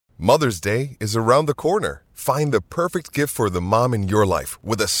Mother's Day is around the corner. Find the perfect gift for the mom in your life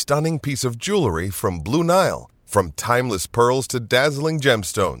with a stunning piece of jewelry from Blue Nile. From timeless pearls to dazzling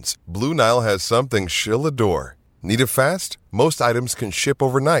gemstones, Blue Nile has something she'll adore. Need it fast? Most items can ship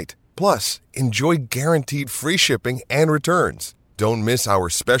overnight. Plus, enjoy guaranteed free shipping and returns. Don't miss our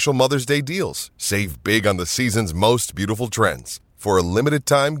special Mother's Day deals. Save big on the season's most beautiful trends. For a limited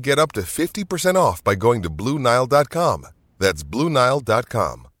time, get up to 50% off by going to BlueNile.com. That's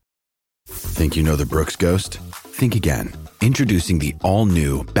BlueNile.com. Think you know the Brooks Ghost? Think again. Introducing the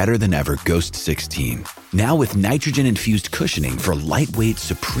all-new, better-than-ever Ghost 16. Now with nitrogen-infused cushioning for lightweight,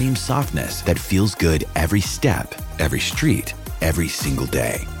 supreme softness that feels good every step, every street, every single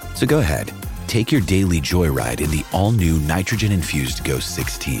day. So go ahead, take your daily joyride in the all-new nitrogen-infused Ghost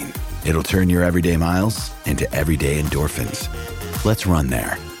 16. It'll turn your everyday miles into everyday endorphins. Let's run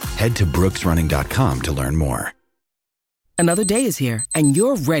there. Head to brooksrunning.com to learn more. Another day is here, and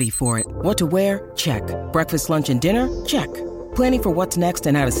you're ready for it. What to wear? Check. Breakfast, lunch, and dinner? Check. Planning for what's next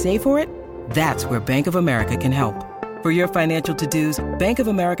and how to save for it? That's where Bank of America can help. For your financial to-dos, Bank of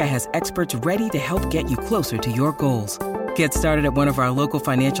America has experts ready to help get you closer to your goals. Get started at one of our local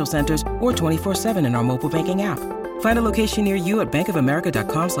financial centers or 24/7 in our mobile banking app. Find a location near you at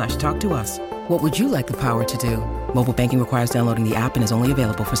bankofamerica.com/talktous. What would you like the power to do? Mobile banking requires downloading the app and is only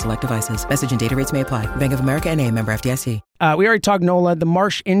available for select devices. Message and data rates may apply. Bank of America N.A., member FDIC. We already talked Nola. The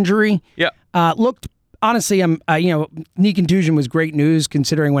Marsh injury. Yeah. Looked, honestly, knee contusion was great news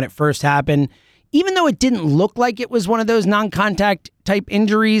considering when it first happened. Even though it didn't look like it was one of those non-contact type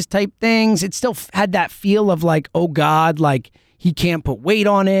injuries type things, it still had that feel of like, oh God, like he can't put weight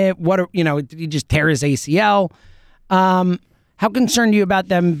on it. Did he just tear his ACL? How concerned are you about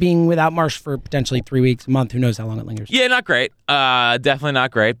them being without Marsh for potentially 3 weeks, a month? Who knows how long it lingers? Yeah, not great. Definitely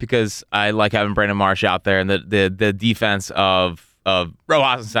not great because I like having Brandon Marsh out there and the defense of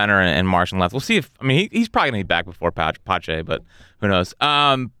Rojas in center and Marsh in left. We'll see if he's probably gonna be back before Pache, but who knows?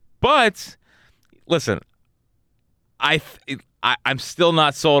 But listen, I'm still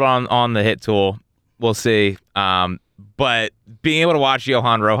not sold on the hit tool. We'll see. But being able to watch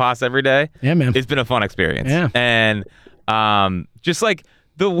Johan Rojas every day, yeah, man, it's been a fun experience. Yeah. And just like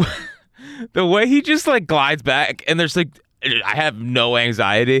the way he just like glides back, and there's like I have no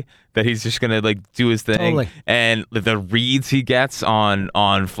anxiety that he's just gonna like do his thing. Totally. And the reads he gets on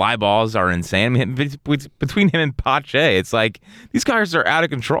fly balls are insane. I mean, between him and Pache, it's like these guys are out of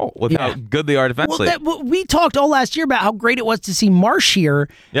control with how good they are defensively. Well, we talked all last year about how great it was to see Marsh here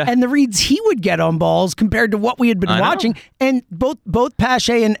and the reads he would get on balls compared to what we had been watching. And both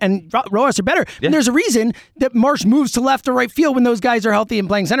Pache and Rojas are better. Yeah. And there's a reason that Marsh moves to left or right field when those guys are healthy and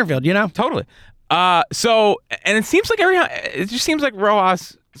playing center field. You know, totally. And it seems like it just seems like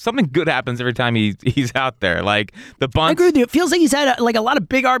Rojas. Something good happens every time he's out there. Like the bunts. I agree with you. It feels like he's had a lot of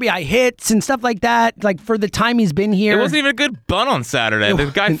big RBI hits and stuff like that. Like for the time he's been here, it wasn't even a good bunt on Saturday. The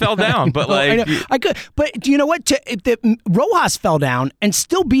guy fell down, but I could. But do you know what? Rojas fell down and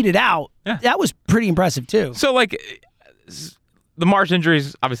still beat it out. Yeah. That was pretty impressive too. So like the Marsh injury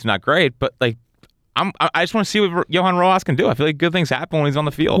is obviously not great, but like I just want to see what Johan Rojas can do. I feel like good things happen when he's on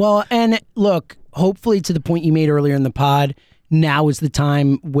the field. Well, and look, hopefully to the point you made earlier in the pod. Now is the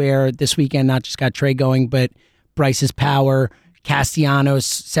time where this weekend not just got Trey going, but Bryce's power, Castellanos'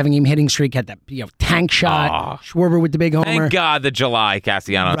 7-game hitting streak had that tank shot. Schwarber with the big homer. Thank God the July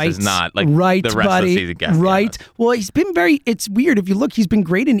Castellanos is not like the rest of the season Castellanos. Right. Well, he's been it's weird. If you look, he's been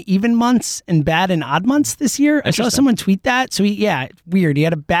great in even months and bad in odd months this year. I saw someone tweet that. So it's weird. He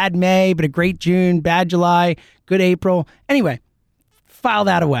had a bad May, but a great June, bad July, good April. Anyway, file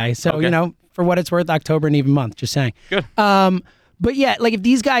that away. So, for what it's worth, October and even month, just saying. Good. But yeah, like if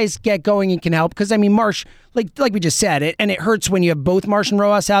these guys get going and can help, because Marsh, like we just said, and it hurts when you have both Marsh and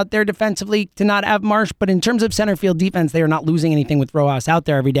Rojas out there defensively to not have Marsh. But in terms of center field defense, they are not losing anything with Rojas out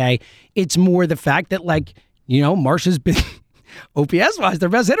there every day. It's more the fact that Marsh has been OPS-wise their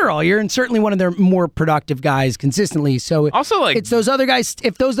best hitter all year, and certainly one of their more productive guys consistently. So also it's those other guys.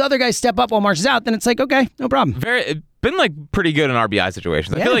 If those other guys step up while Marsh is out, then it's like okay, no problem. Been like pretty good in RBI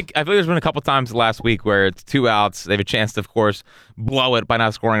situations. I feel like there's been a couple times last week where it's 2 outs. They have a chance to, of course, blow it by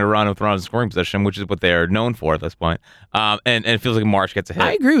not scoring a run with runners in scoring position, which is what they're known for at this point. And it feels like Marsh gets a hit.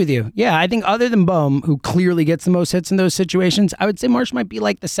 I agree with you. Yeah, I think other than Bohm, who clearly gets the most hits in those situations, I would say Marsh might be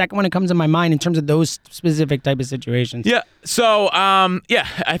like the second one that comes to my mind in terms of those specific type of situations. Yeah. So,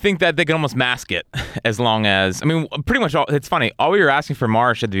 I think that they can almost mask it as long as, pretty much it's funny. All we were asking for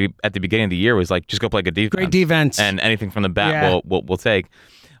Marsh at the beginning of the year was like, just go play good defense. Great defense. And anything from the bat we'll take.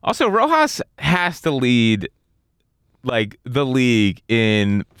 Also, Rojas has to lead like the league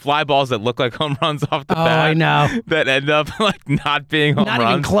in fly balls that look like home runs off the bat. I know. That end up like not being home runs.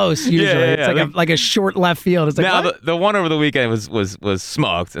 Not even close usually. Yeah. It's like a short left field. It's like, now the one over the weekend was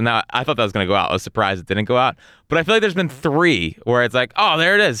smoked, and now I thought that was going to go out. I was surprised it didn't go out. But I feel like there's been 3 where it's like, oh,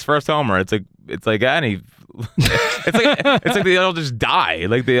 there it is, first homer. It's like any. it's like they all just die.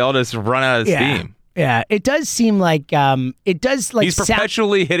 Like they all just run out of steam. Yeah, it does seem like he's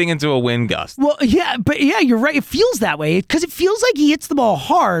perpetually hitting into a wind gust. Well, yeah, but yeah, you're right. It feels that way because it feels like he hits the ball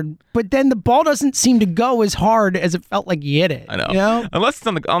hard, but then the ball doesn't seem to go as hard as it felt like he hit it. I know. You know? Unless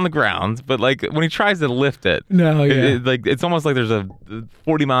it's on the ground, but like when he tries to lift it, it's almost like there's a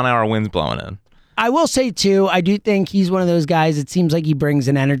 40-mile-an-hour winds blowing in. I will say too, I do think he's one of those guys. It seems like he brings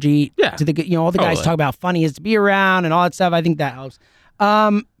an energy to the all the guys talk about fun he is to be around and all that stuff. I think that helps.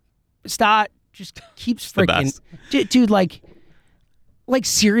 Stott just keeps freaking dude. Like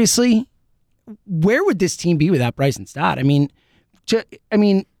seriously, where would this team be without Bryson Stott? I mean,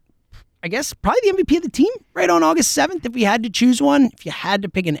 I guess probably the MVP of the team right on August 7th if we had to choose one. If you had to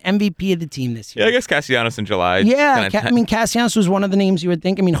pick an MVP of the team this year. Yeah, I guess Castellanos in July. Yeah, Castellanos was one of the names you would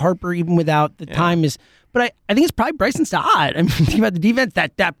think. I mean, Harper even without the time is. But I think it's probably Bryson Stott. I mean, think about the defense.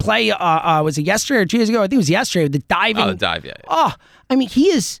 That play, was it yesterday or 2 days ago? I think it was yesterday. The diving. Oh, the dive, yeah. Oh, I mean,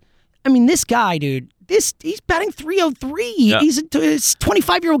 he is. I mean, this guy, dude. He's batting .303. Yeah. He's a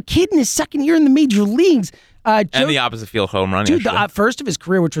 25-year-old kid in his second year in the major leagues. And the opposite field home run. Dude, the first of his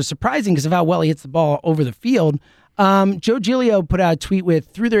career, which was surprising because of how well he hits the ball over the field. Joe Giglio put out a tweet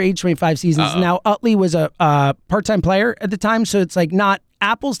through their age 25 seasons. Now, Utley was a part-time player at the time, so it's like not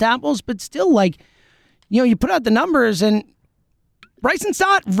apples to apples, but still like, you put out the numbers, and Bryson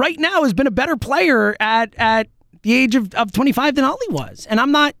Stott right now has been a better player at the age of 25 than Utley was. And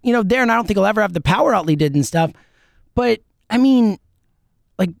I'm not, there, and I don't think he'll ever have the power Utley did and stuff. But, I mean,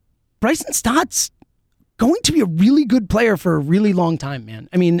 like, Bryson Stott's going to be a really good player for a really long time, man.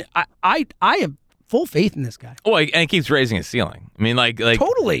 I mean, I have full faith in this guy. Oh, and he keeps raising his ceiling. I mean, like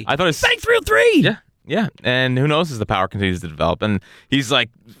totally. I thought it's batting .303. Yeah. And who knows as the power continues to develop. And he's like,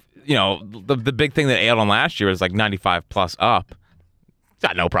 the big thing that ailed him last year was like 95 plus up.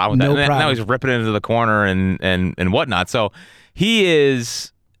 Got no problem with that. Now he's ripping into the corner and whatnot. So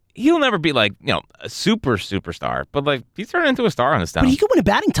he'll never be like, a superstar, but like he's turning into a star on this town. But he could win a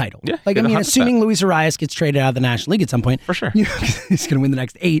batting title. Yeah. Like, I mean, 100%. Assuming Luis Arias gets traded out of the National League at some point. For sure. He's going to win the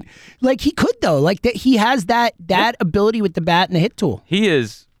next 8. Like, he could, though. Like, he has that ability with the bat and the hit tool. He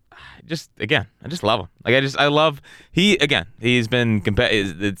is I just love him. Like, I love, he's been,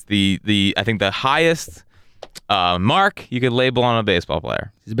 it's I think the highest mark you could label on a baseball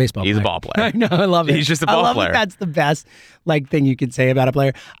player. He's a baseball player. He's a ball player. I know, I love it. He's just a ball player. That's the best thing you could say about a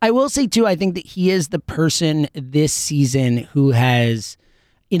player. I will say, too, I think that he is the person this season who has,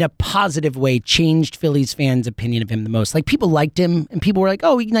 in a positive way, changed Phillies fans' opinion of him the most. Like, people liked him, and people were like,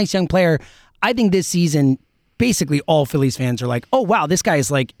 oh, he's a nice young player. I think this season, basically all Phillies fans are like, oh, wow, this guy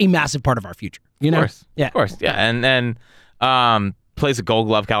is like a massive part of our future. Of course. Yeah. Of course, yeah. And plays a Gold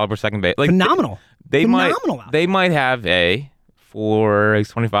Glove caliber second base. Like, phenomenal. They might have for age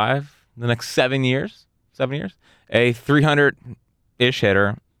 25 the next 7 years, a 300-ish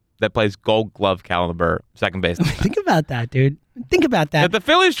hitter that plays Gold Glove caliber second base. Think about that, dude. Think about that. That the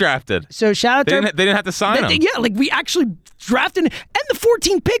Phillies drafted. So shout out to they didn't have to sign him. Yeah, like we actually drafted, and the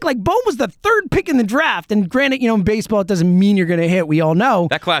 14th pick. Like Bohm was the 3rd pick in the draft. And granted, in baseball it doesn't mean you're going to hit. We all know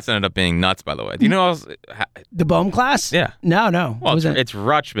that class ended up being nuts. By the way, do you know the Bohm class? Yeah. No. Well, it's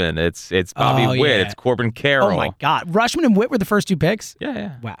Rutschman. It's Bobby Witt. Yeah. It's Corbin Carroll. Oh my God, Rutschman and Witt were the first 2 picks.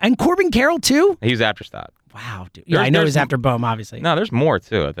 Yeah. Wow, and Corbin Carroll too. He was after Stott. Wow, dude. Yeah, I know he's after Bohm, obviously. No, there's more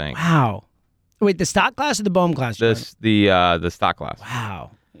too. I think. Wow. Wait, the Stott class or the Bohm class? The Stott class.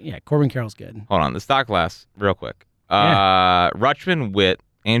 Wow. Yeah, Corbin Carroll's good. Hold on, the Stott class, real quick. Rutschman, Witt,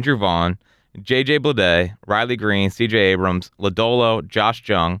 Andrew Vaughn, J.J. Bleday, Riley Green, C.J. Abrams, Lodolo, Josh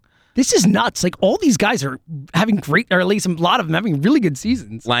Jung. This is nuts. Like, all these guys are having great, or at least a lot of them having really good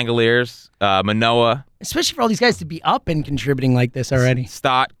seasons. Langoliers, Manoah. Especially for all these guys to be up and contributing like this already.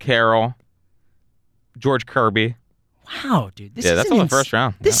 Stott, Carroll, George Kirby. Wow, dude. That's on the first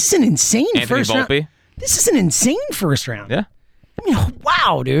round. This is an insane Anthony first Volpe. round. This is an insane first round. Yeah. I mean,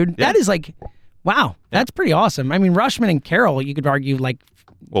 wow, dude. Yeah. That is like, wow. That's pretty awesome. I mean, Rutschman and Carroll, you could argue like.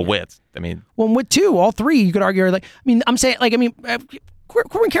 Well, Witt. Witt too. All 3, you could argue are like. I mean, I'm saying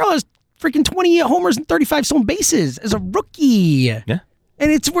Corbin Carroll has freaking 20 homers and 35 stolen bases as a rookie. Yeah.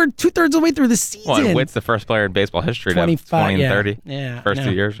 And we're 2/3 of the way through the season. Well, Witt's the first player in baseball history to have 20 and 30. Yeah. First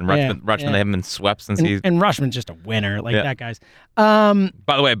 2 years. And Rutschman, they haven't been swept since he's... And Rushman's just a winner. That guy's...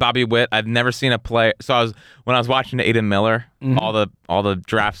 By the way, Bobby Witt, I've never seen a play... So when I was watching Aiden Miller, all the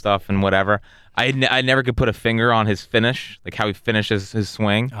draft stuff and whatever, I never could put a finger on his finish, like how he finishes his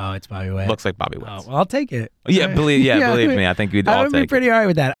swing. Oh, it's Bobby Witt. Looks like Bobby Witt. Oh, well, I'll take it. Yeah, believe me, I think we'd all take it. I would be pretty all right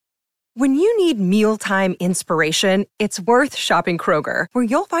with that. When you need mealtime inspiration, it's worth shopping Kroger, where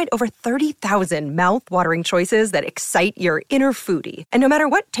you'll find over 30,000 mouth-watering choices that excite your inner foodie. And no matter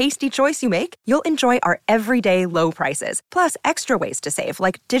what tasty choice you make, you'll enjoy our everyday low prices, plus extra ways to save,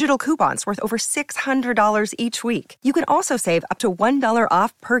 like digital coupons worth over $600 each week. You can also save up to $1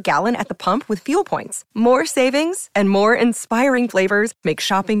 off per gallon at the pump with fuel points. More savings and more inspiring flavors make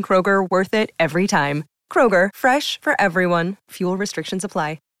shopping Kroger worth it every time. Kroger, fresh for everyone. Fuel restrictions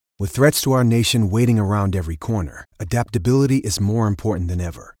apply. With threats to our nation waiting around every corner, adaptability is more important than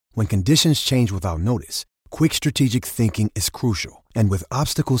ever. When conditions change without notice, quick strategic thinking is crucial. And with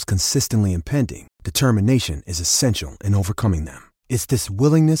obstacles consistently impending, determination is essential in overcoming them. It's this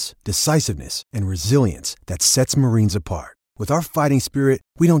willingness, decisiveness, and resilience that sets Marines apart. With our fighting spirit,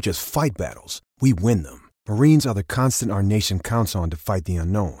 we don't just fight battles, we win them. Marines are the constant our nation counts on to fight the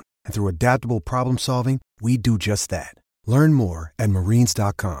unknown. And through adaptable problem solving, we do just that. Learn more at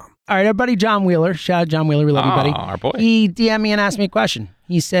marines.com. All right, our buddy John Wheeler. Shout out John Wheeler. We love you, buddy. Our boy. He DM'd me and asked me a question.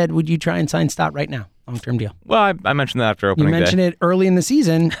 He said, would you try and sign Stott right now? Long-term deal. Well, I mentioned that after opening day. You mentioned it early in the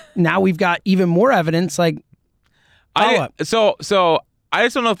season. Now we've got even more evidence. So I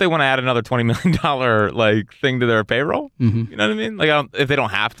just don't know if they want to add another $20 million thing to their payroll. Mm-hmm. You know what I mean? If they don't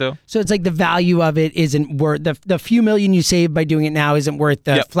have to. So it's like the value of it isn't worth the few million you save by doing it now isn't worth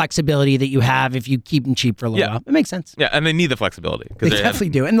the flexibility that you have if you keep him cheap for a little while. It makes sense. Yeah, and they need the flexibility. They definitely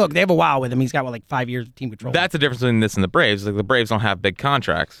do. And look, they have a while with him. He's got 5 years of team control. That's the difference between this and the Braves. The Braves don't have big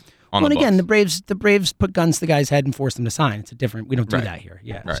contracts on the books. Again, the Braves put guns to the guy's head and force them to sign. It's a different. We don't do that here.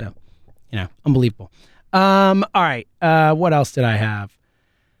 Yeah. Right. So, unbelievable. All right. What else did I have?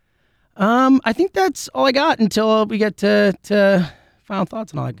 I think that's all I got until we get to final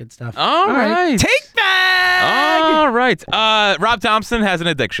thoughts and all that good stuff. All right. Take back! All right. Rob Thompson has an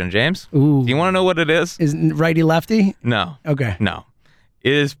addiction, James. Ooh. Do you want to know what it is? Is righty-lefty? No. Okay. No.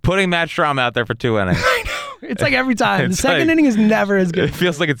 It is putting Matt Strahm out there for 2 innings. I know. It's like every time. The second inning is never as good. It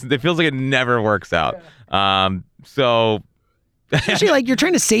feels like it never works out. So... Especially you're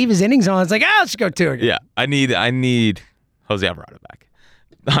trying to save his innings on. It's let's go 2 again. Yeah. I need Jose Alvarado back.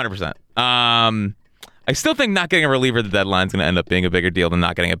 100%. I still think not getting a reliever at the deadline is going to end up being a bigger deal than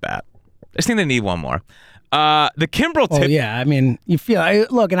not getting a bat. I just think they need one more. The Kimbrel tip. Oh, yeah. I mean, you feel...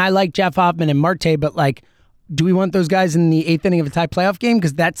 and I like Jeff Hoffman and Marte, but do we want those guys in the 8th inning of a tie playoff game?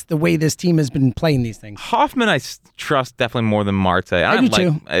 Because that's the way this team has been playing these things. Hoffman, I trust definitely more than Marte. I do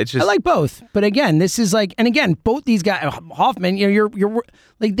too. I like both. But again, this is and again, both these guys, Hoffman, you're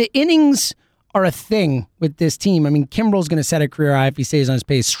the innings are a thing with this team. I mean, Kimbrel's going to set a career high if he stays on his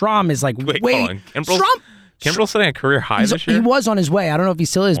pace. Strahm is Kimbrel's setting a career high this year? He was on his way. I don't know if he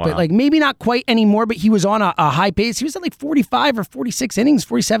still is, but maybe not quite anymore, but he was on a high pace. He was at 45 or 46 innings,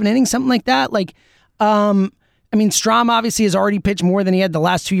 47 innings, something like that. Strahm obviously has already pitched more than he had the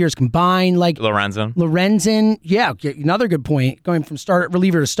last 2 years combined. Lorenzen, yeah, another good point. Going from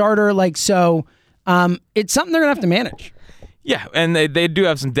reliever to starter, it's something they're gonna have to manage. Yeah, and they do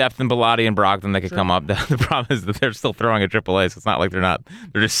have some depth in Bilotti and Brogdon that could come up. The problem is that they're still throwing at AAA, so it's not like they're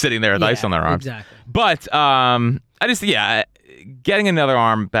just sitting there with ice on their arms. Exactly. But getting another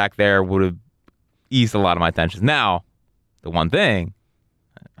arm back there would have eased a lot of my tensions. Now, the one thing,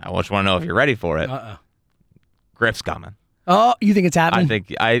 I just want to know if you're ready for it. Griff's coming. Oh, you think it's happening?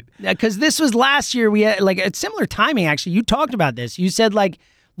 Because this was last year. We had a similar timing, actually. You talked about this. You said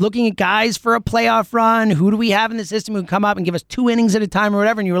looking at guys for a playoff run, who do we have in the system who can come up and give us 2 innings at a time or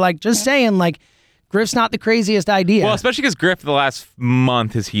whatever? And you were just saying, Griff's not the craziest idea. Well, especially because Griff the last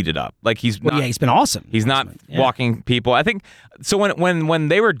month has heated up. He's been awesome. He's not walking people. I think so. When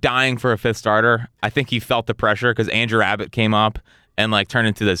they were dying for a 5th starter, I think he felt the pressure because Andrew Abbott came up and turned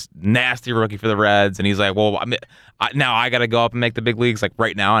into this nasty rookie for the Reds, and he's now I got to go up and make the big leagues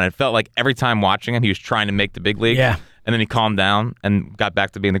right now. And it felt like every time watching him, he was trying to make the big league. Yeah. And then he calmed down and got back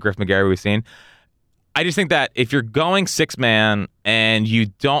to being the Griff McGarry we've seen. I just think that if you're going 6-man and you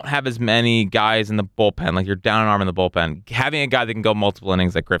don't have as many guys in the bullpen, you're down an arm in the bullpen, having a guy that can go multiple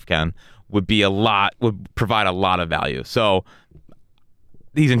innings like Griff can would provide a lot of value. So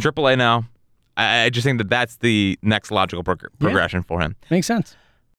he's in AAA now. I just think that that's the next logical progression for him. Makes sense.